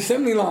 Wow. The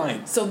assembly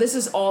line. So this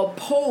is all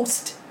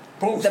post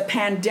the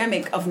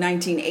pandemic of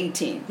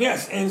 1918.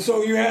 Yes, and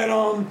so you had,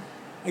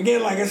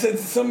 again, like I said,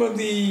 some of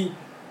the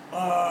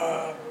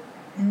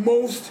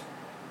most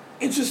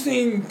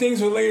interesting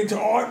things related to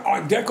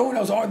Art Deco.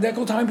 That was Art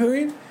Deco time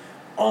period.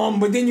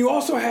 But then you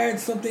also had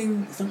some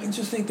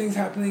interesting things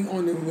happening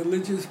on the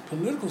religious,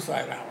 political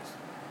side of the house.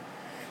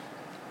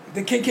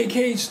 The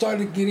KKK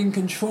started getting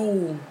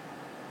control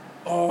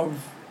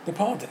of the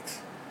politics.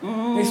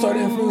 They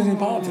started influencing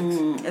politics.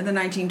 In the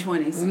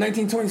 1920s. In the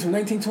 1920s, from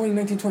 1920 to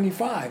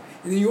 1925.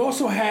 And then you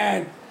also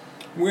had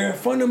where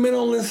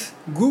fundamentalist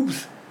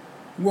groups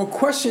were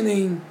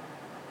questioning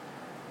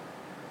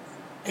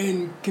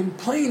and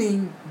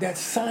complaining that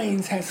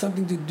science had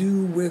something to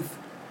do with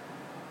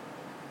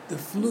the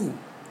flu.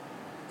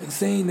 And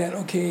saying that,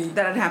 okay...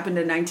 That had happened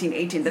in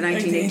 1918, the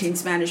 1918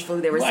 Spanish flu.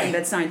 They were saying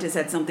that scientists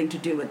had something to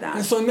do with that.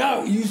 And so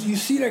now you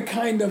see that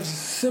kind of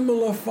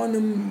similar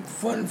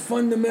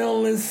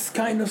fundamentalist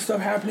kind of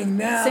stuff happening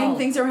now. Same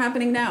things are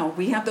happening now.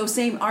 We have those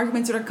same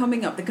arguments that are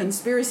coming up, the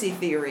conspiracy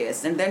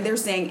theorists. And then they're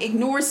saying,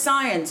 ignore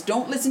science.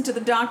 Don't listen to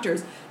the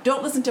doctors.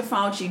 Don't listen to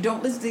Fauci.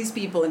 Don't listen to these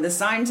people. And the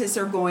scientists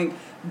are going,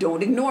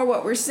 don't ignore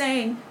what we're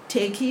saying.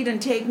 Take heed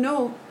and take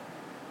note.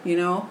 You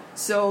know?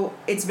 So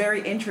it's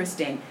very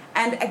interesting.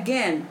 And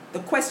again, the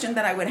question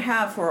that I would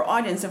have for our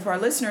audience and for our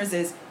listeners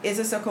is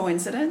this a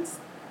coincidence?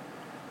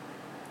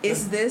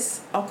 Is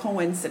this a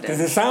coincidence? Does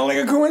it sound like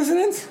a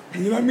coincidence?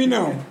 You let me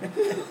know.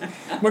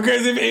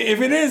 Because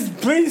if it is,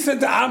 please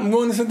I'm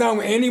willing to sit down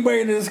with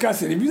anybody to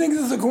discuss it. If you think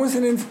this is a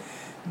coincidence,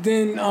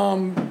 then,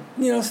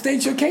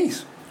 state your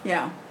case.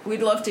 Yeah,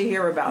 we'd love to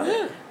hear about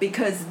it.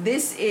 Because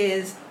this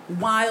is,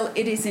 while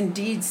it is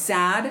indeed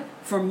sad,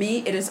 for me,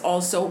 it is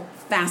also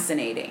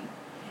fascinating.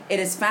 It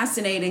is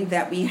fascinating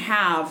that we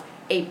have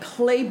a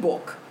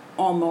playbook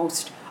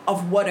almost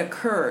of what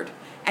occurred,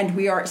 and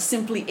we are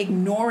simply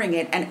ignoring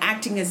it and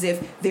acting as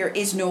if there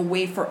is no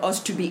way for us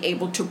to be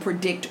able to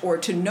predict or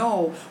to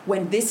know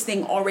when this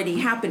thing already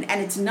happened. And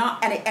it's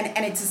not,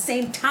 and it's the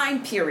same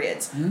time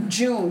periods: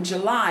 June,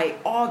 July,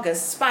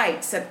 August,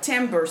 spike,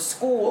 September,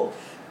 school,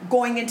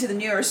 going into the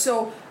new year.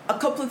 So a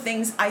couple of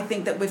things I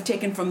think that we've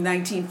taken from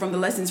the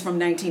lessons from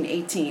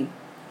 1918.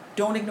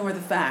 Don't ignore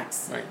the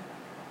facts.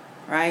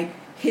 Right?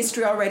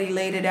 History already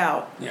laid it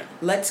out. Yeah.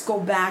 Let's go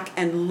back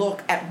and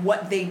look at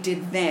what they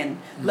did then.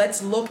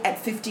 Let's look at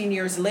 15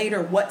 years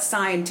later what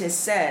scientists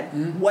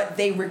said, what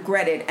they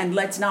regretted, and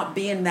let's not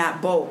be in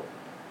that boat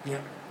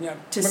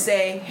to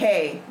say,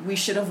 hey, we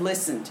should have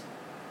listened.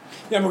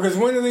 Yeah, because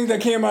one of the things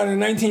that came out in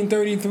the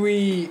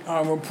 1933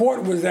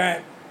 report was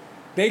that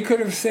they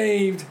could have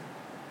saved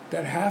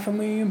that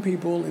 500,000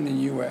 people in the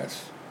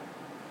U.S.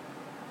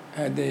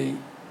 had they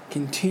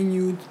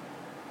continued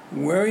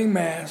wearing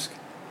masks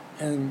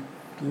and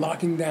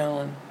locking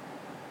down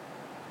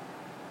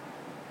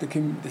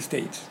the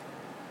states.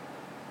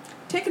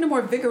 Taking a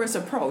more vigorous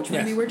approach.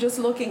 When we were just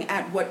looking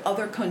at what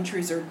other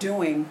countries are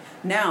doing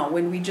now,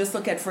 when we just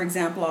look at, for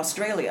example,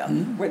 Australia,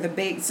 where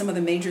some of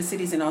the major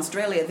cities in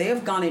Australia, they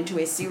have gone into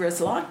a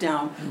serious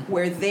lockdown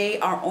where they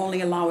are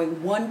only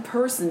allowing one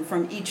person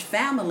from each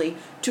family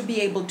to be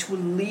able to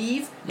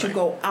leave, to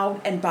go out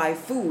and buy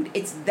food.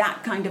 It's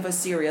that kind of a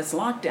serious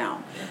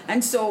lockdown.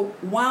 And so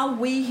while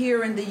we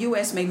here in the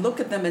U.S. may look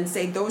at them and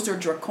say those are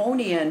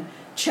draconian,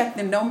 check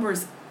the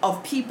numbers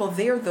of people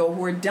there, though,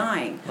 who are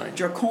dying.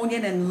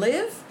 Draconian and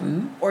live,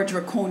 or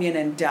draconian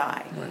and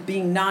die.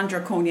 Being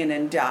non-draconian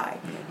and die.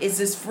 Is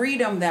this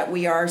freedom that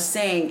we are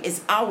saying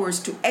is ours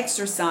to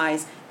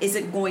exercise, is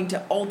it going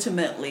to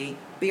ultimately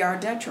be our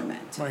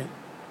detriment?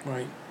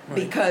 Right.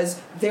 Because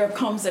there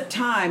comes a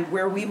time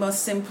where we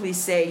must simply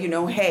say,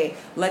 hey,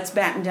 let's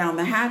batten down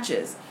the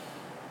hatches.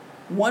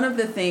 One of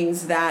the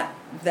things that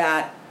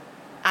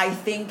I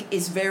think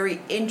is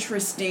very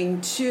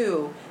interesting,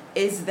 too,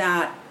 is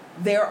that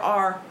there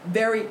are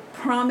very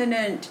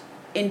prominent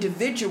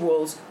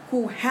individuals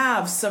who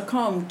have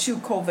succumbed to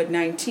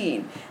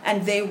COVID-19,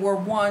 and they were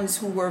ones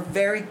who were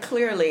very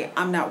clearly,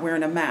 I'm not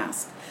wearing a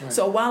mask.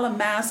 So while a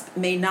mask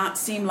may not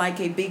seem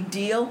like a big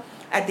deal,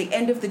 at the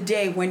end of the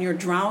day, when you're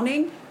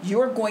drowning,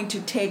 you're going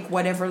to take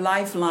whatever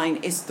lifeline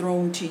is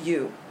thrown to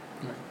you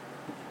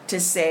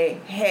to say,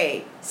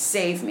 hey,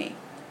 save me.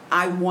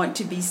 I want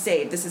to be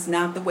saved. This is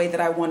not the way that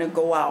I want to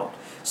go out.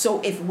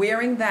 So if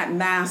wearing that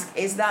mask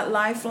is that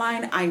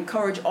lifeline, I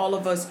encourage all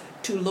of us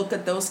to look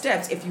at those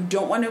steps. If you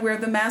don't want to wear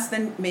the mask,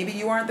 then maybe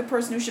you aren't the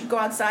person who should go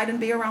outside and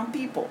be around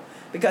people.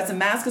 Because a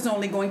mask is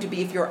only going to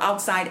be if you're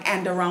outside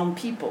and around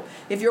people.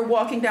 If you're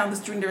walking down the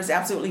street and there's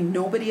absolutely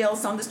nobody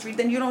else on the street,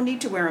 then you don't need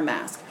to wear a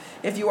mask.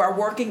 If you are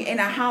working in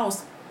a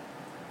house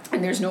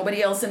and there's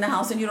nobody else in the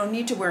house, and you don't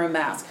need to wear a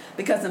mask,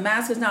 because the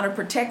mask is not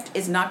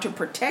to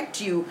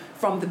protect you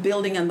from the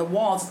building and the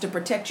walls, it's to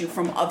protect you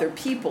from other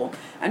people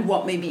and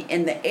what may be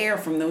in the air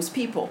from those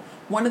people.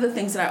 One of the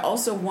things that I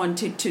also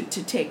wanted to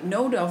take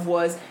note of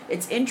was,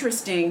 it's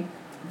interesting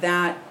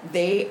that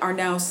they are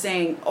now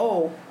saying,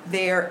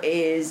 there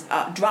is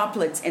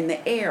droplets in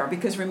the air,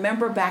 because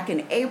remember back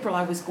in April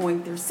I was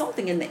going through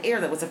something in the air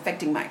that was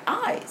affecting my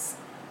eyes,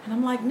 and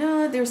I'm like,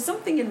 no, there's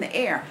something in the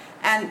air.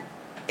 And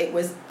it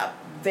was a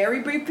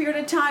very brief period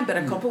of time, but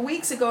a couple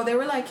weeks ago they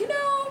were like,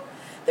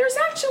 there's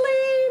actually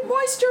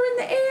moisture in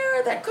the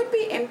air that could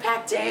be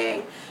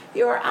impacting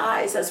your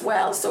eyes as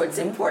well, so it's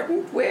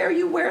important where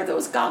you wear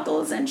those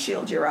goggles and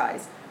shield your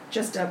eyes.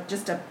 Just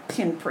a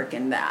pinprick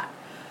in that.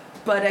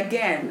 But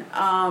again,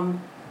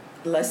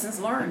 lessons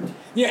learned.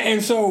 Yeah,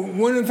 and so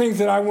one of the things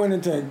that I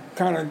wanted to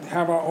kind of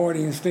have our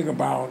audience think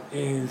about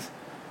is,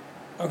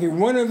 okay,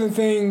 one of the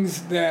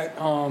things that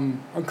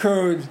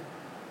occurred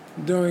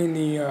during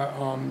the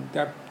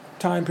that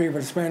time period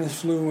of the Spanish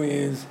flu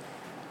is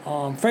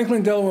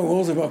Franklin Delano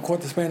Roosevelt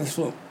caught the Spanish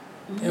flu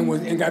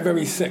and got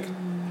very sick,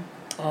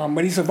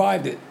 but he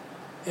survived it.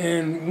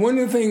 And one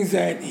of the things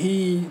that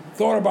he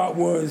thought about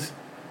was,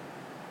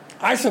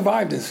 I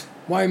survived this.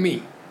 Why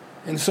me?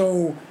 And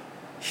so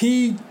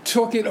he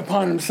took it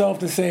upon himself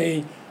to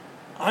say,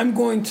 I'm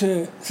going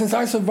to, since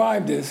I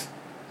survived this,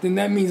 then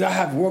that means I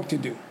have work to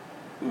do.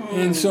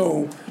 And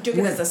so he took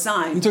it as a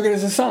sign. He took it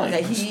as a sign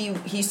that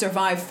he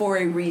survived for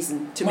a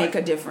reason to make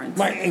a difference.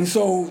 Right. And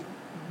so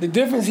the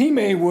difference he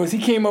made was he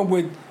came up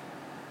with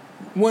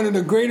one of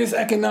the greatest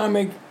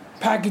economic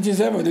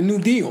packages ever, the New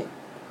Deal,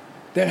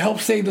 that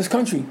helped save this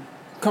country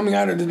coming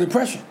out of the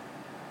Depression.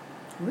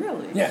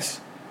 Really?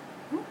 Yes.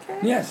 Okay.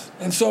 Yes.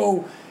 And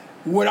so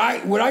what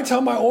I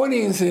tell my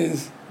audience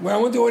is, what I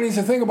want the audience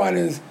to think about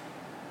is,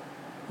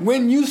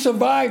 when you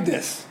survive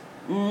this,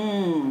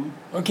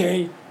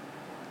 okay,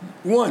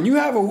 one, you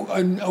have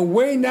a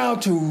way now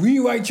to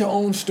rewrite your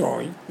own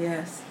story.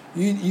 Yes.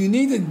 You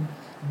need to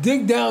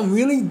dig down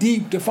really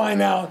deep to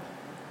find out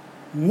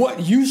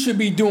what you should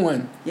be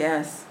doing.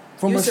 Yes.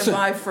 You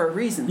survive for a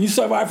reason. You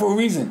survive for a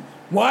reason.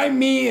 Why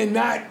me and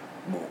not?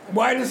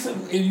 Why does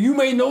you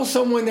may know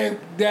someone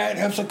that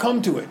have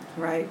succumbed to it?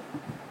 Right.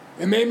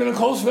 It may have been a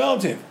close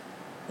relative,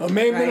 or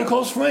may have been a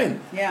close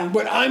friend. Yeah.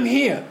 But I'm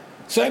here,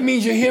 so that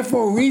means you're here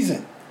for a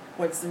reason.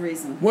 What's the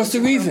reason? What's the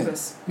reason?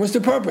 Purpose? What's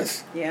the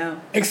purpose? Yeah.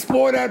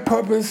 Explore that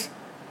purpose,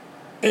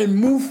 and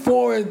move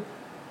forward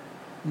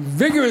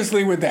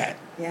vigorously with that.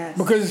 Yes.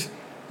 Because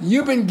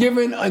you've been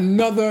given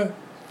another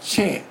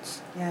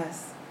chance.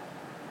 Yes.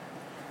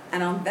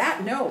 And on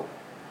that note,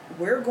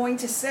 we're going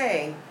to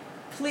say,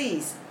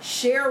 please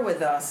share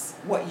with us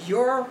what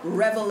your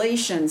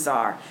revelations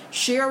are.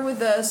 Share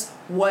with us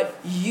what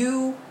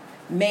you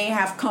may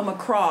have come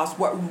across,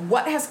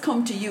 what has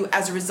come to you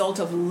as a result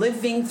of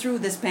living through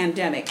this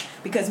pandemic.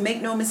 Because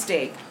make no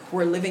mistake,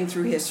 we're living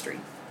through history.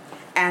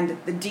 And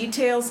the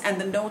details and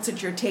the notes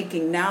that you're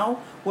taking now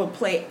will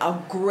play a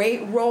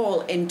great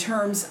role in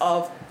terms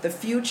of the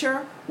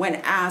future when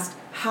asked,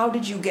 how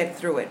did you get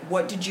through it?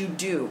 What did you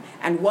do?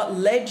 And what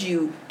led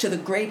you to the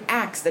great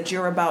acts that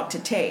you're about to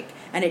take?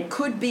 And it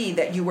could be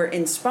that you were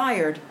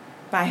inspired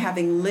by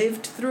having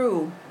lived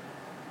through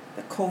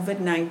the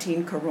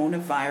COVID-19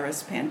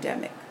 coronavirus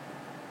pandemic.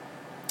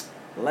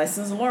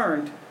 Lessons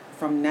learned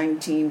from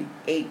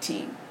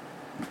 1918.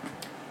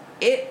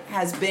 It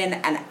has been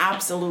an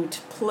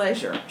absolute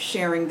pleasure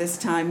sharing this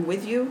time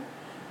with you.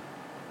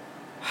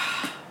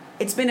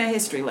 It's been a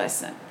history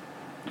lesson,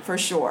 for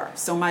sure.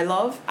 So my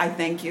love, I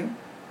thank you,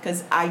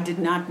 because I did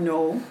not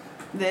know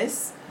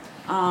this.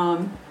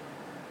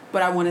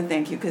 But I want to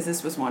thank you because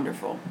this was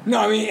wonderful. No,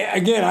 I mean,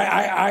 again,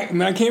 I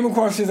when I came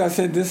across this, I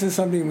said, this is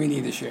something we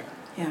need to share.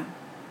 Yeah,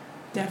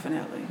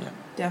 definitely. Yeah.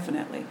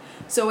 Definitely.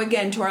 So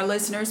again, to our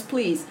listeners,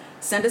 please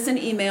send us an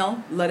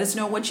email. Let us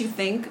know what you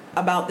think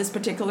about this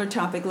particular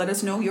topic. Let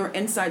us know your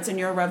insights and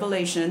your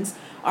revelations.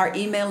 Our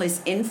email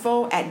is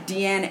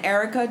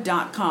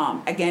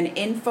info@dianeerica.com. Again,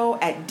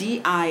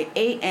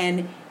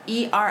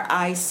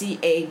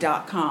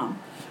 info@dianeerica.com.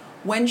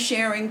 When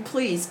sharing,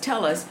 please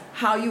tell us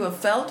how you have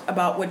felt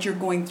about what you're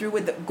going through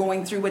with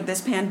this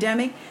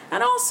pandemic.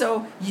 And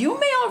also, you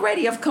may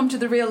already have come to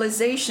the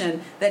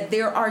realization that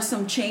there are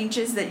some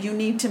changes that you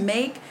need to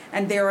make,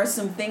 and there are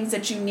some things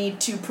that you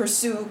need to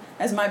pursue,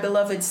 as my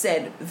beloved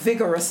said,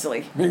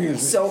 vigorously.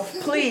 So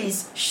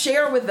please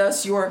share with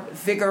us your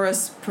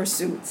vigorous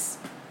pursuits.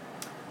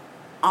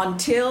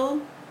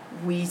 Until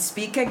we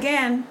speak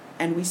again,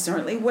 and we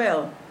certainly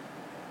will,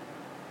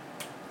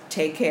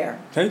 take care.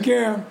 Take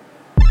care.